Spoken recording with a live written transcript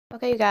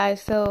Okay, you guys,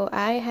 so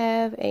I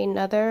have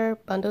another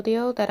bundle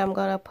deal that I'm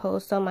gonna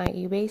post on my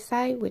eBay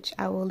site, which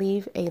I will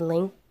leave a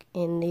link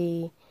in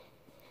the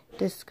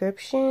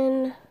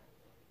description.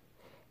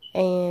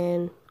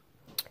 And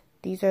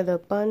these are the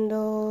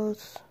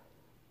bundles.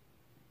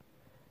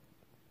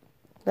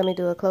 Let me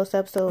do a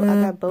close-up. So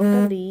I got both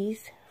of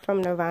these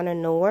from Nirvana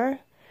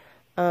Nour.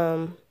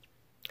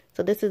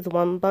 So this is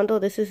one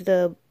bundle. This is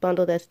the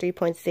bundle that's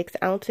 3.6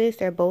 ounces.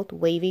 They're both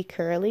wavy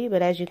curly,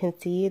 but as you can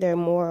see, they're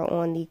more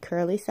on the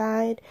curly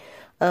side.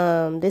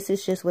 This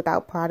is just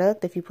without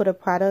product. If you put a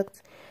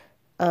product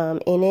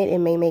in it, it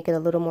may make it a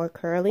little more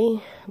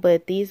curly.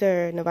 But these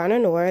are Nirvana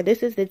Nour.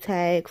 This is the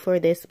tag for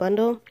this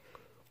bundle.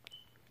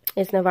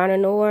 It's Nirvana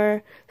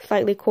Nour,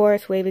 slightly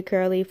coarse, wavy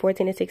curly,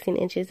 14 to 16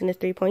 inches, and it's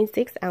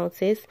 3.6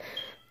 ounces.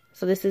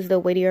 So this is the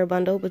weightier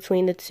bundle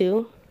between the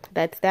two.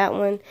 That's that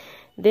one.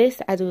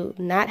 This, I do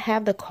not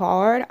have the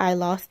card. I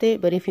lost it.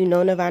 But if you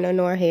know Nirvana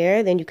Nour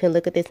hair, then you can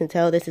look at this and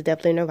tell this is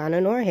definitely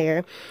Nirvana Nour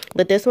hair.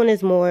 But this one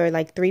is more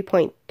like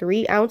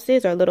 3.3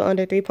 ounces or a little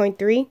under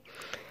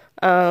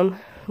 3.3.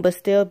 But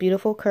still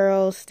beautiful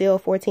curls. Still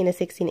 14 to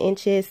 16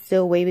 inches.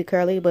 Still wavy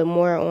curly, but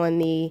more on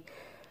the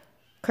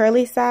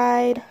curly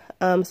side.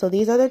 So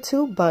these are the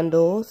two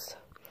bundles.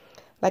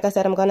 Like I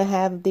said, I'm going to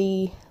have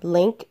the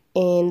link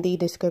in the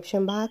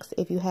description box.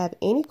 If you have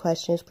any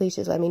questions, please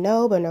just let me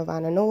know. But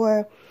Nirvana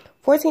Nour,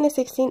 14 to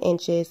 16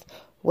 inches,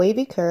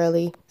 wavy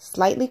curly,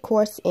 slightly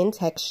coarse in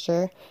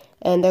texture,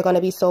 and they're going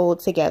to be sold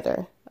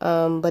together.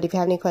 But if you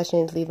have any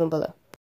questions, leave them below.